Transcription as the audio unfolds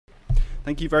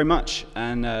Thank you very much,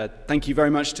 and thank you very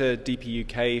much to DP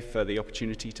UK for the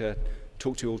opportunity to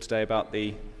talk to you all today about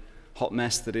the hot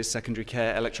mess that is secondary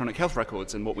care electronic health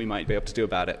records and what we might be able to do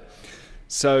about it.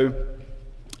 So,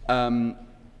 from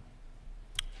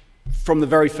the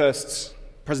very first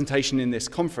presentation in this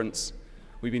conference,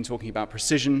 we've been talking about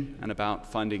precision and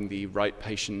about finding the right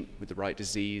patient with the right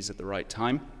disease at the right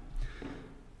time.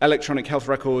 Electronic health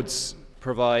records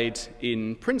provide,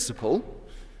 in principle,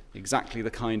 exactly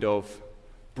the kind of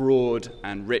broad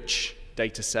and rich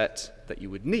data set that you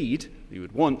would need, that you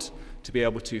would want, to be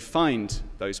able to find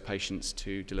those patients,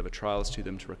 to deliver trials to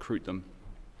them, to recruit them.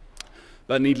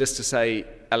 But needless to say,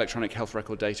 electronic health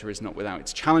record data is not without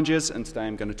its challenges, and today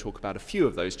I'm going to talk about a few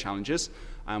of those challenges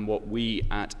and what we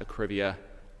at Akrivia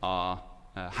are,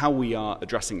 how we are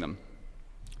addressing them.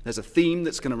 There's a theme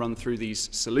that's going to run through these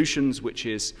solutions, which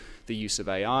is the use of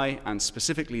AI and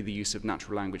specifically the use of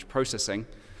natural language processing.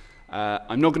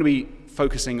 I'm not going to be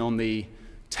focusing on the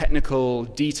technical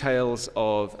details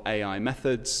of AI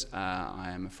methods.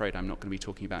 I am afraid I'm not going to be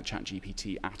talking about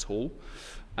ChatGPT at all,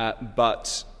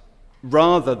 but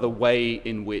rather the way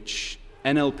in which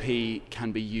NLP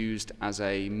can be used as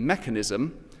a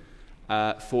mechanism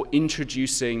for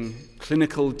introducing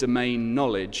clinical domain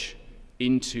knowledge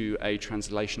into a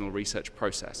translational research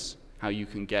process. How you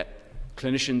can get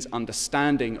clinicians'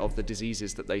 understanding of the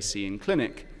diseases that they see in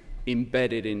clinic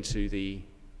embedded into the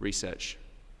research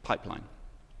pipeline.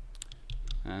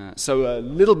 So a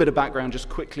little bit of background just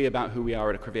quickly about who we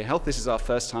are at Akrivia Health. This is our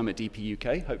first time at DP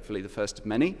UK, hopefully the first of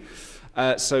many.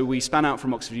 So we span out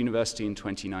from Oxford University in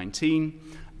 2019.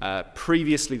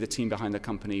 Previously, the team behind the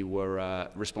company were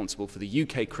responsible for the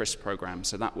UK CRISP program.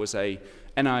 So that was a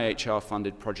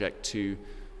NIHR-funded project to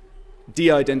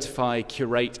de-identify,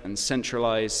 curate, and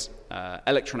centralize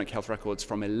electronic health records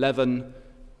from 11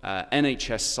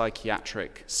 NHS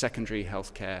psychiatric secondary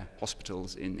healthcare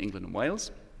hospitals in England and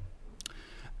Wales.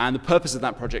 And the purpose of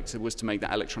that project was to make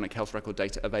that electronic health record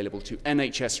data available to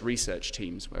NHS research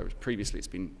teams, whereas previously it's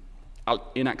been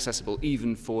inaccessible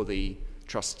even for the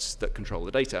trusts that control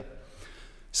the data.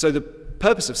 So the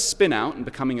purpose of spin-out and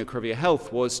becoming Akrivia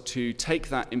Health was to take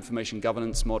that information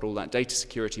governance model, that data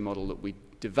security model that we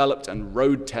developed and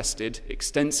road tested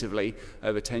extensively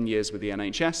over 10 years with the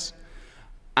NHS,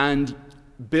 and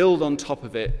build on top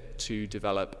of it to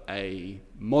develop a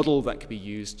model that could be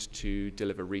used to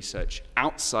deliver research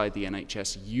outside the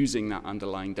NHS using that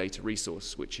underlying data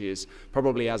resource, which is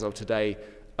probably, as of today,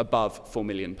 above 4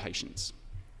 million patients.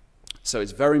 So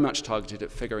it's very much targeted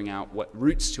at figuring out what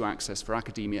routes to access for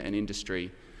academia and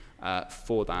industry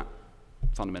for that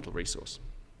fundamental resource.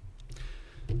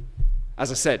 As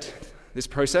I said, this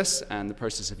process and the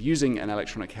process of using an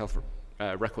electronic health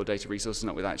record data resource is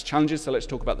not without its challenges, so let's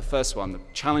talk about the first one, the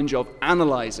challenge of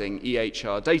analyzing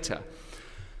EHR data.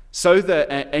 So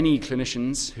that any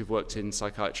clinicians who've worked in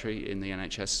psychiatry in the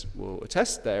NHS will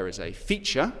attest, there is a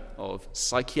feature of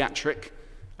psychiatric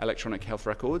electronic health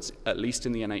records, at least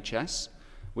in the NHS,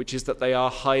 which is that they are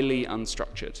highly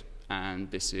unstructured. And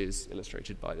this is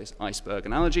illustrated by this iceberg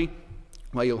analogy,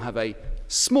 where you'll have a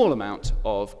small amount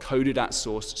of coded at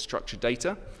source structured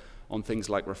data on things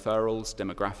like referrals,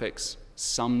 demographics,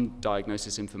 some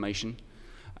diagnosis information,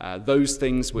 those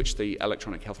things which the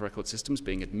electronic health record systems,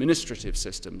 being administrative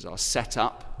systems, are set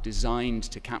up, designed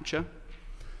to capture.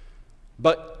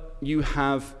 But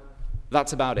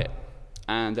that's about it.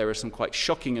 And there are some quite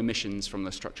shocking omissions from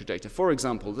the structured data. For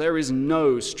example, there is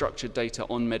no structured data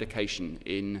on medication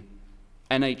in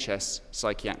NHS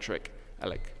psychiatric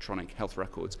electronic health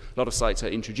records. A lot of sites are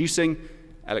introducing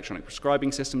electronic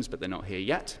prescribing systems, but they're not here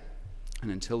yet. And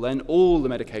until then, all the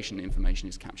medication information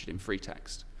is captured in free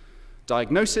text.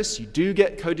 Diagnosis, you do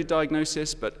get coded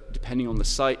diagnosis, but depending on the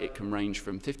site, it can range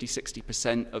from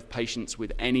 50–60% of patients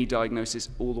with any diagnosis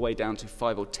all the way down to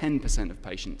 5 or 10% of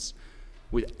patients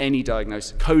with any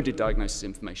coded diagnosis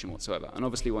information whatsoever. And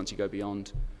obviously, once you go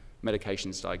beyond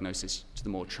medications diagnosis to the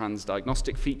more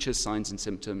transdiagnostic features, signs and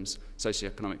symptoms,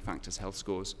 socioeconomic factors, health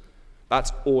scores,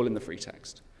 that's all in the free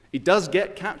text. It does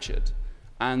get captured,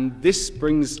 and this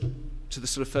brings to the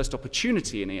sort of first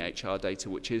opportunity in EHR data,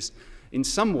 which is, in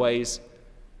some ways,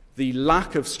 the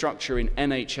lack of structure in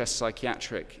NHS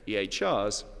psychiatric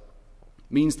EHRs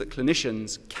means that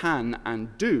clinicians can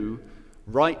and do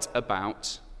write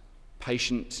about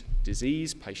patient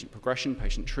disease, patient progression,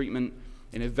 patient treatment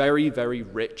in a very, very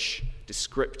rich,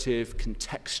 descriptive,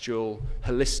 contextual,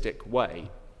 holistic way,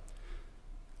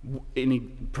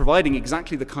 in providing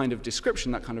exactly the kind of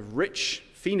description, that kind of rich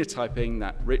phenotyping,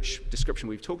 that rich description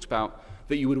we've talked about,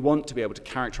 that you would want to be able to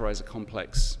characterize a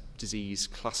complex disease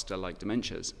cluster like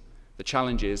dementias. The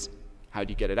challenge is, how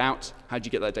do you get it out? How do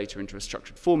you get that data into a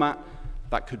structured format?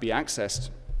 that could be accessed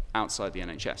outside the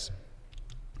NHS.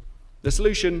 The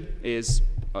solution is,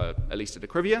 at least at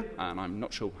Akrivia, and I'm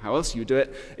not sure how else you do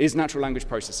it, is natural language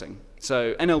processing.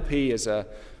 So NLP is a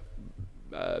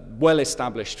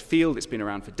well-established field. It's been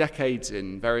around for decades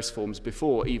in various forms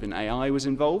before even AI was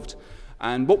involved.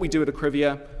 And what we do at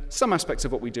Akrivia, some aspects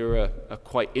of what we do are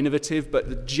quite innovative, but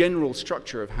the general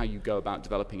structure of how you go about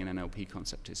developing an NLP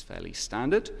concept is fairly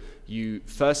standard. You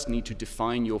first need to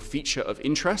define your feature of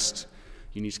interest.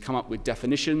 You need to come up with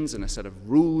definitions and a set of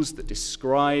rules that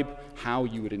describe how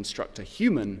you would instruct a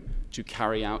human to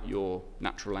carry out your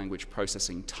natural language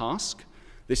processing task.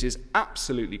 This is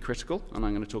absolutely critical, and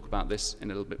I'm going to talk about this in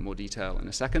a little bit more detail in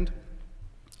a second.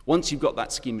 Once you've got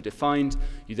that schema defined,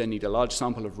 you then need a large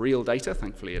sample of real data.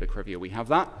 Thankfully, at Akrivia, we have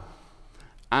that.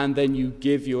 And then you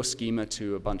give your schema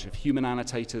to a bunch of human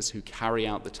annotators who carry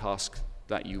out the task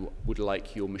that you would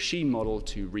like your machine model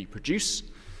to reproduce.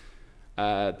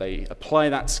 They apply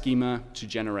that schema to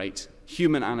generate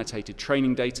human annotated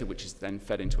training data, which is then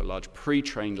fed into a large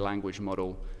pre-trained language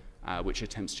model, which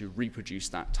attempts to reproduce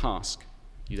that task.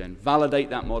 You then validate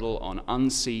that model on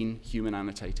unseen human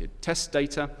annotated test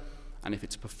data, and if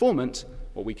it's performant,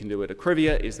 what we can do at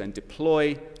Akrivia is then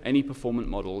deploy any performant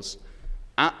models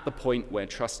at the point where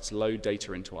trusts load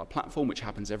data into our platform, which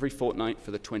happens every fortnight for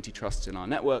the 20 trusts in our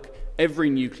network. Every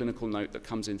new clinical note that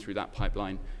comes in through that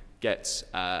pipeline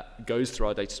goes through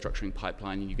our data structuring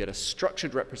pipeline, and you get a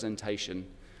structured representation.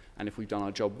 And if we've done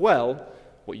our job well,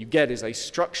 what you get is a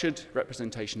structured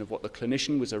representation of what the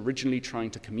clinician was originally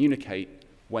trying to communicate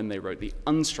when they wrote the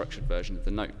unstructured version of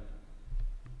the note.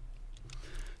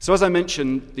 So as I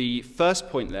mentioned, the first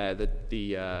point there,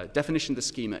 the definition of the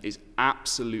schema is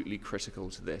absolutely critical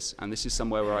to this. And this is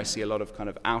somewhere where I see a lot of kind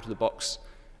of out-of-the-box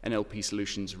NLP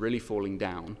solutions really falling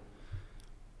down.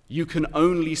 You can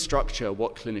only structure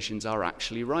what clinicians are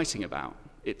actually writing about.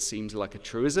 It seems like a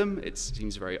truism, it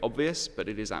seems very obvious, but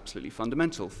it is absolutely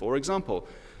fundamental. For example,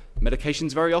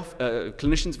 clinicians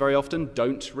very often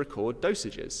don't record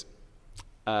dosages.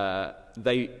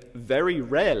 They very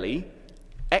rarely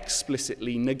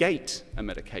explicitly negate a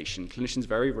medication. Clinicians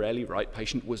very rarely write,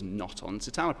 patient was not on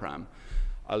citalopram.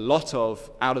 A lot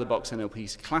of out-of-the-box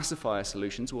NLP classifier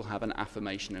solutions will have an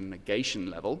affirmation and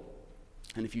negation level.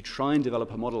 And if you try and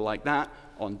develop a model like that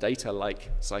on data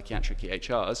like psychiatric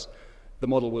EHRs, the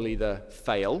model will either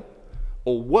fail,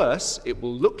 or worse, it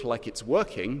will look like it's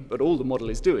working, but all the model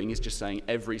is doing is just saying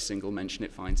every single mention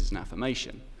it finds is an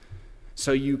affirmation.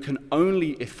 So you can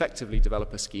only effectively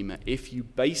develop a schema if you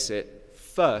base it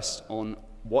first on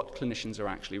what clinicians are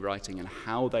actually writing and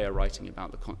how they are writing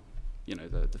about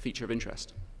the feature of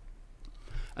interest.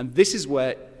 And this is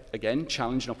where, again,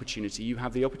 challenge and opportunity. You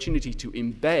have the opportunity to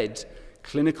embed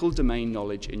clinical domain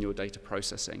knowledge in your data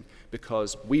processing,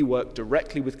 because we work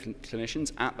directly with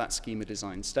clinicians at that schema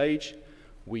design stage.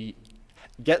 We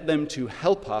get them to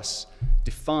help us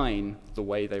define the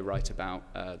way they write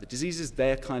about the diseases,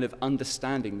 their kind of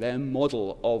understanding, their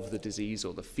model of the disease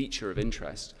or the feature of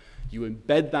interest. You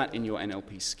embed that in your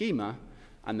NLP schema,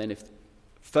 and then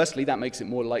firstly, that makes it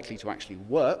more likely to actually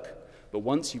work, but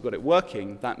once you've got it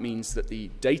working, that means that the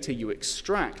data you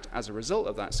extract as a result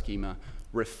of that schema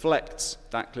reflects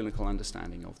that clinical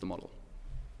understanding of the model,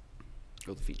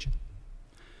 or the feature.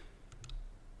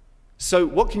 So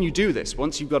what can you do with this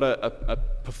once you've got a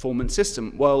performance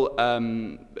system? Well,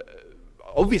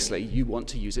 obviously, you want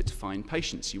to use it to find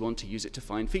patients. You want to use it to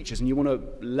find features, and you want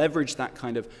to leverage that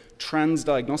kind of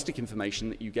transdiagnostic information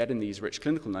that you get in these rich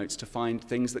clinical notes to find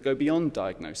things that go beyond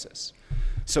diagnosis.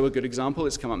 So a good example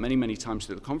that's come up many, many times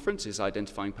through the conference is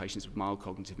identifying patients with mild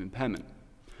cognitive impairment.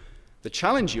 The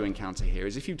challenge you encounter here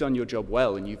is if you've done your job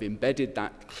well and you've embedded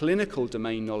that clinical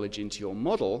domain knowledge into your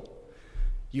model,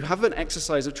 you have an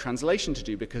exercise of translation to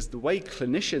do, because the way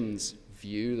clinicians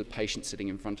view the patient sitting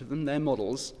in front of them, their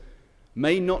models,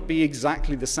 may not be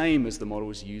exactly the same as the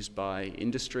models used by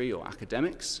industry or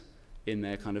academics in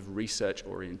their kind of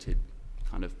research-oriented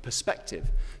kind of perspective.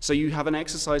 So you have an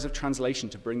exercise of translation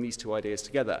to bring these two ideas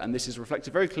together, and this is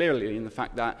reflected very clearly in the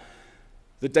fact that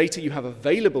the data you have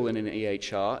available in an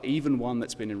EHR, even one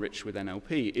that's been enriched with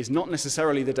NLP, is not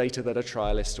necessarily the data that a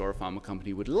trialist or a pharma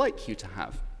company would like you to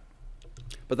have.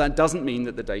 But that doesn't mean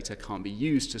that the data can't be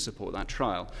used to support that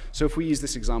trial. So if we use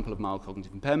this example of mild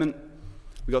cognitive impairment,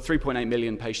 we've got 3.8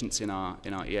 million patients in our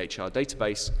EHR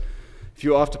database. If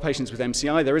you're after patients with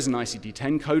MCI, there is an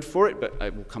ICD-10 code for it, but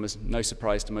it will come as no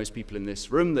surprise to most people in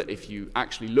this room that if you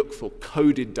actually look for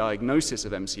coded diagnosis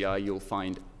of MCI, you'll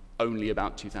find only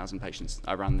about 2,000 patients.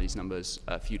 I ran these numbers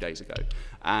a few days ago.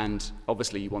 And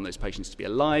obviously you want those patients to be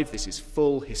alive. This is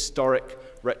full, historic,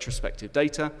 retrospective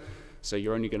data. So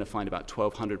you're only going to find about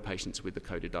 1,200 patients with the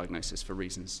coded diagnosis for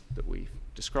reasons that we've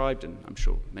described, and I'm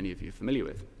sure many of you are familiar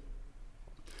with.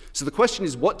 So the question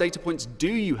is, what data points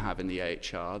do you have in the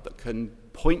AHR that can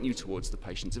point you towards the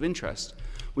patients of interest?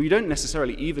 Well, you don't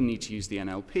necessarily even need to use the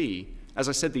NLP. As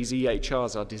I said, these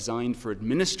EHRs are designed for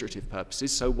administrative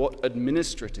purposes, so what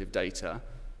administrative data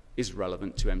is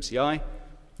relevant to MCI?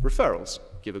 Referrals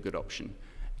give a good option.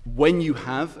 When you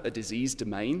have a disease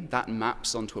domain, that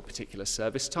maps onto a particular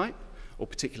service type or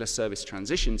particular service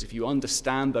transitions. If you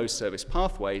understand those service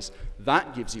pathways,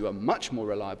 that gives you a much more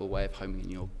reliable way of homing in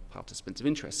your participants of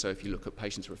interest. So if you look at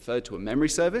patients referred to a memory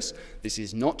service, this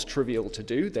is not trivial to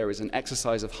do. There is an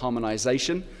exercise of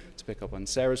harmonization, to pick up on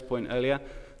Sarah's point earlier,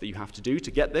 that you have to do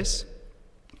to get this.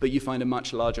 But you find a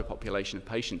much larger population of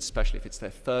patients, especially if it's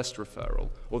their first referral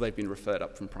or they've been referred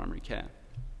up from primary care.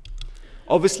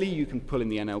 Obviously, you can pull in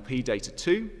the NLP data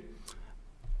too.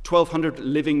 1,200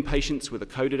 living patients with a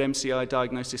coded MCI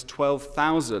diagnosis,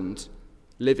 12,000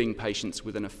 living patients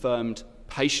with an affirmed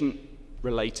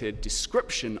patient-related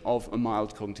description of a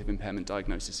mild cognitive impairment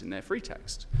diagnosis in their free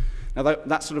text. Now,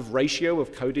 that sort of ratio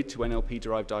of coded to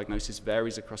NLP-derived diagnosis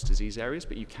varies across disease areas,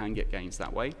 but you can get gains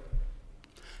that way.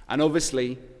 And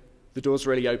obviously, the door's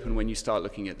really open when you start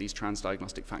looking at these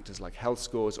transdiagnostic factors like health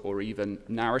scores or even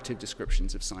narrative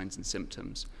descriptions of signs and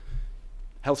symptoms.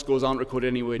 Health scores aren't recorded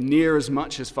anywhere near as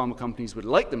much as pharma companies would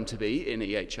like them to be in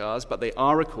EHRs, but they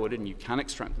are recorded and you can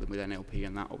extract them with NLP,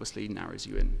 and that obviously narrows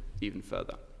you in even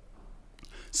further.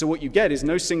 So what you get is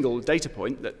no single data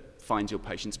point that finds your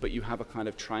patients, but you have a kind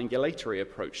of triangulatory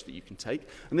approach that you can take.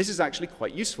 And this is actually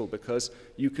quite useful because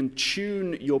you can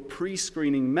tune your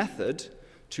pre-screening method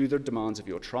to the demands of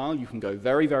your trial. You can go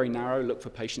very, very narrow, look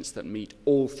for patients that meet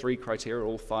all 3 criteria,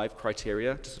 all 5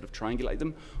 criteria to sort of triangulate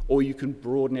them, or you can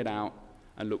broaden it out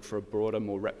and look for a broader,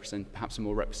 perhaps a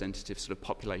more representative sort of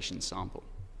population sample.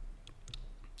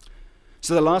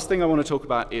 So the last thing I want to talk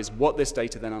about is what this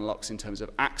data then unlocks in terms of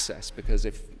access, because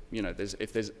if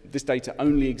this data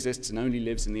only exists and only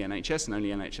lives in the NHS and only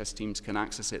NHS teams can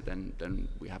access it, then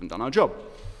we haven't done our job.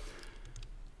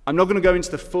 I'm not going to go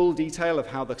into the full detail of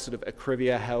how the sort of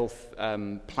Akrivia Health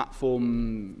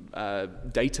platform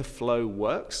data flow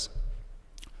works,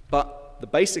 but the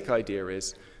basic idea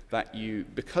is that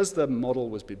because the model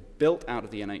was built out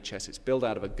of the NHS, it's built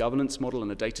out of a governance model and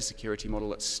a data security model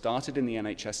that started in the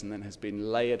NHS and then has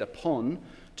been layered upon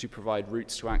to provide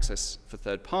routes to access for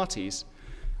third parties,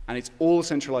 and it's all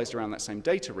centralized around that same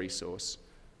data resource.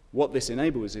 What this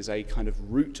enables is a kind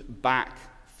of route back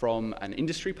from an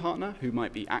industry partner who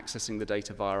might be accessing the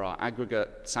data via our aggregate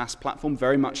SaaS platform,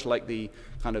 very much like the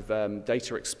kind of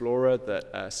data explorer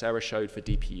that Sarah showed for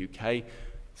DP UK,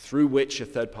 through which a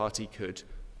third party could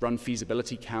run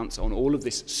feasibility counts on all of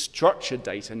this structured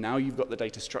data. Now you've got the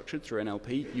data structured through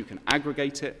NLP, you can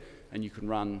aggregate it, and you can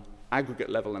run aggregate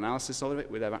level analysis of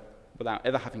it without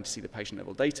ever having to see the patient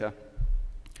level data.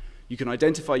 You can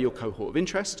identify your cohort of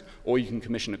interest, or you can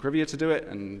commission Akrivia to do it,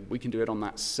 and we can do it on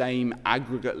that same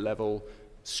aggregate level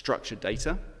structured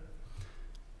data.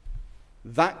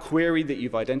 That query that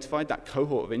you've identified, that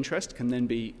cohort of interest, can then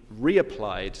be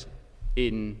reapplied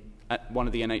at one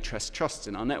of the NHS trusts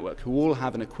in our network, who all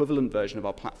have an equivalent version of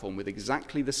our platform with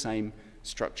exactly the same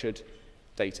structured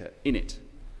data in it.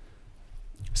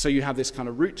 So you have this kind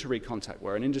of route to recontact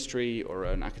where an industry or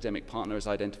an academic partner has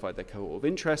identified their cohort of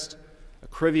interest.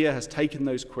 Akrivia has taken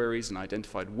those queries and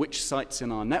identified which sites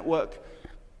in our network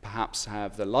perhaps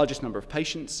have the largest number of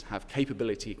patients, have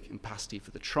capability and capacity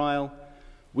for the trial.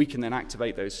 We can then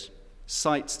activate those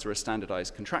sites through a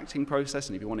standardized contracting process,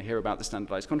 and if you want to hear about the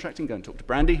standardized contracting, go and talk to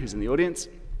Brandy, who's in the audience.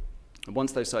 And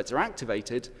once those sites are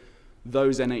activated,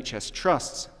 those NHS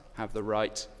trusts have the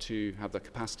right to have the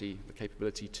capacity, the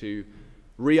capability to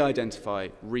re-identify,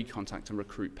 recontact and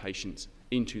recruit patients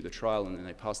into the trial, and then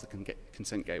they pass the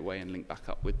consent gateway and link back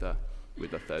up with the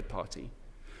third party.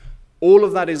 All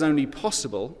of that is only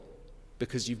possible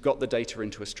because you've got the data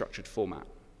into a structured format.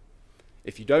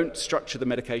 If you don't structure the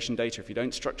medication data, if you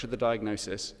don't structure the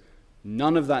diagnosis,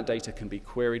 none of that data can be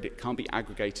queried, it can't be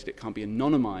aggregated, it can't be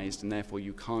anonymized, and therefore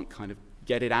you can't kind of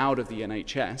get it out of the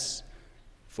NHS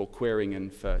for querying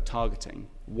and for targeting.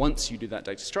 Once you do that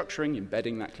data structuring,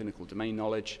 embedding that clinical domain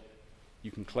knowledge,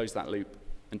 you can close that loop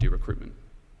and do recruitment.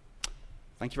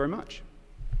 Thank you very much.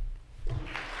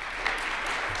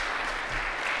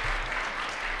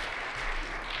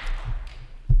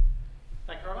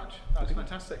 Thank you very much. That was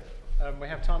fantastic. We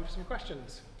have time for some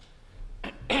questions.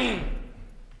 But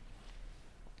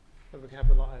we can have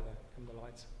the light over, come the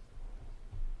lights.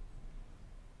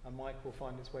 And Mike will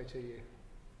find its way to you.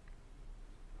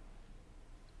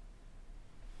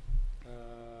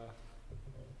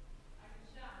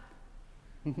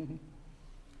 Oh,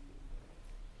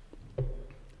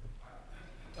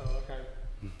 okay.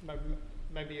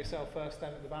 Maybe yourself first,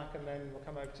 then at the back, and then we'll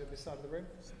come over to this side of the room.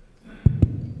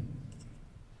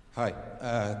 Hi,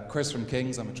 Chris from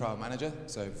King's. I'm a trial manager,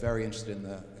 so very interested in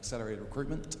the accelerated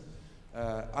recruitment.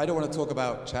 I don't want to talk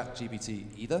about ChatGPT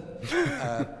either,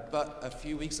 but a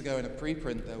few weeks ago in a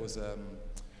preprint there was a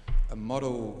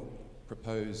model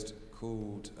proposed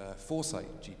called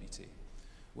Foresight GPT,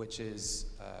 which is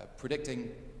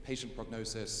predicting patient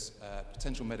prognosis,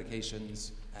 potential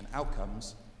medications, and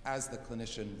outcomes as the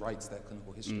clinician writes their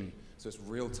clinical history. So it's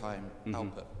real-time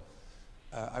output.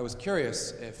 I was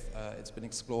curious if it's been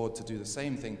explored to do the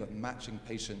same thing, but matching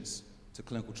patients to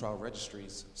clinical trial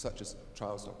registries, such as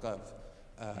trials.gov,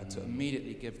 to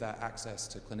immediately give that access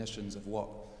to clinicians of what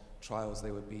trials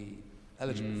they would be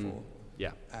eligible for.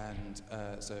 Yeah. And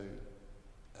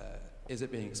is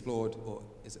it being explored, or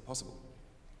is it possible?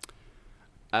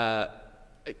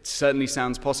 It certainly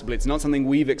sounds possible. It's not something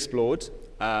we've explored.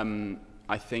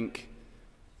 I think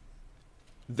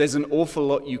there's an awful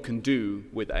lot you can do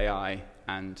with AI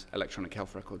and electronic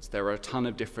health records. There are a ton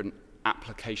of different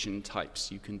application types.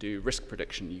 You can do risk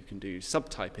prediction, you can do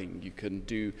subtyping, you can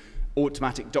do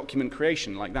automatic document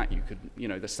creation like that. You could,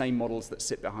 the same models that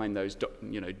sit behind those,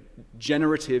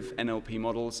 generative NLP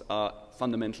models are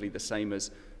fundamentally the same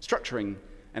as structuring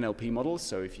NLP models.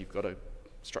 So if you've got a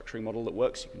structuring model that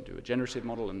works, you can do a generative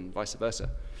model and vice versa.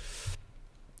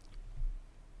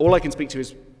 All I can speak to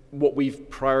is what we've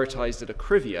prioritized at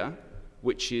Akrivia,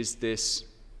 which is this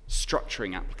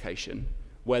structuring application,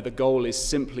 where the goal is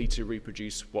simply to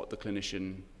reproduce what the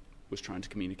clinician was trying to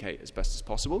communicate as best as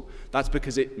possible. That's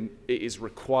because it is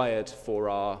required for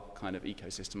our kind of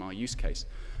ecosystem, our use case.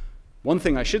 One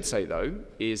thing I should say, though,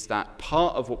 is that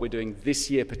part of what we're doing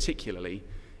this year particularly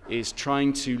is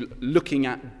looking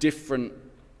at different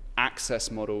access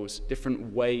models,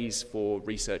 different ways for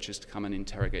researchers to come and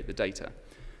interrogate the data.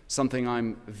 Something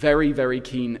I'm very, very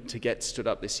keen to get stood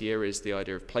up this year is the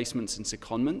idea of placements and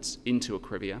secondments into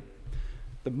Akrivia.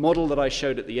 The model that I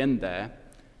showed at the end there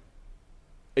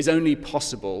is only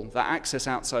possible, that access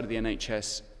outside of the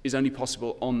NHS is only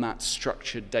possible on that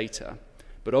structured data.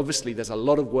 But obviously there's a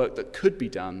lot of work that could be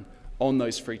done on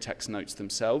those free text notes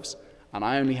themselves, and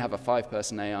I only have a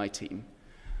 5-person AI team.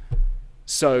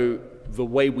 So the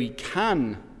way we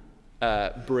can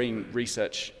bring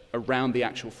research around the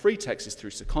actual free text is through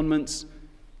secondments,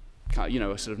 a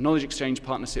sort of knowledge exchange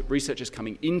partnership, researchers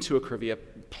coming into Akrivia,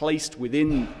 placed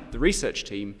within the research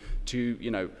team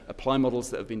to, apply models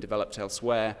that have been developed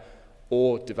elsewhere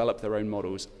or develop their own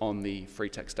models on the free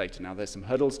text data. Now, there's some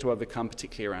hurdles to overcome,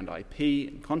 particularly around IP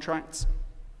and contracts.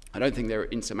 I don't think they're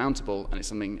insurmountable, and it's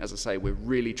something, as I say, we're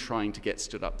really trying to get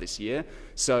stood up this year.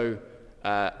 So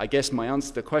I guess my answer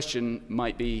to the question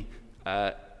might be,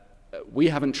 we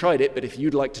haven't tried it, but if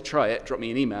you'd like to try it, drop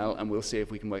me an email and we'll see if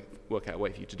we can work out a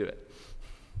way for you to do it.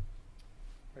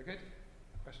 Very good.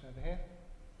 Question over here.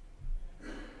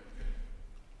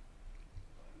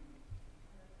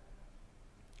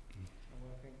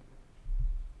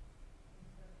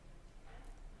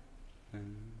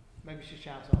 Maybe you should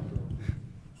shout after all.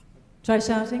 Try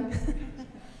shouting.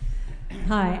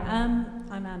 Hi,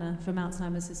 I'm Anna from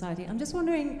Alzheimer's Society. I'm just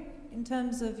wondering, in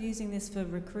terms of using this for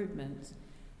recruitment,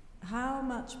 how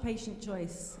much patient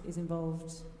choice is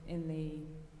involved in the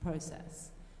process?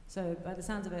 So by the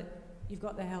sounds of it, you've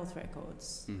got the health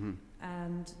records,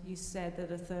 and you said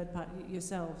that a third party,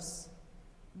 yourselves,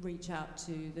 reach out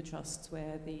to the trusts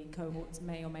where the cohorts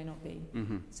may or may not be.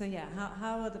 So yeah,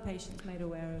 how are the patients made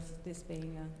aware of this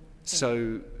being a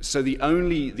thing? So the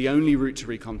only route to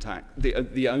recontact,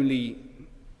 the only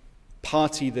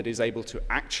party that is able to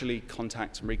actually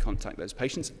contact and recontact those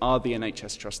patients are the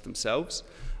NHS Trust themselves,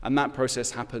 and that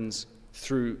process happens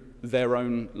through their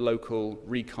own local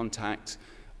recontact,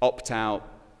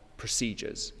 opt-out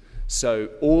procedures. So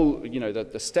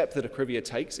the step that Akrivia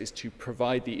takes is to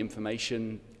provide the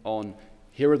information on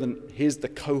here's the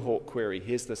cohort query,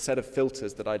 here's the set of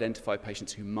filters that identify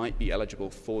patients who might be eligible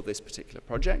for this particular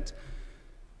project.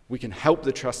 We can help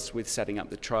the trusts with setting up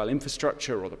the trial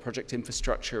infrastructure or the project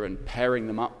infrastructure and pairing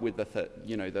them up with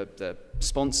the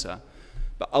sponsor.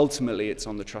 But ultimately, it's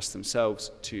on the trusts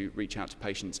themselves to reach out to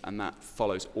patients, and that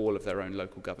follows all of their own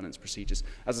local governance procedures.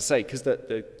 As I say, because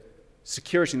the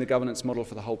security and the governance model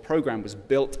for the whole program was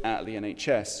built at the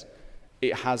NHS,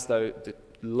 it has the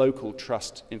local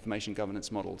trust information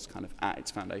governance models kind of at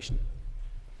its foundation.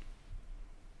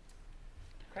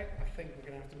 Okay, I think we're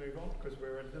going to have to move on because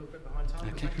we're a little bit behind time.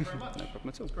 Okay. Thank you very much. No problem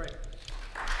at all. That's great.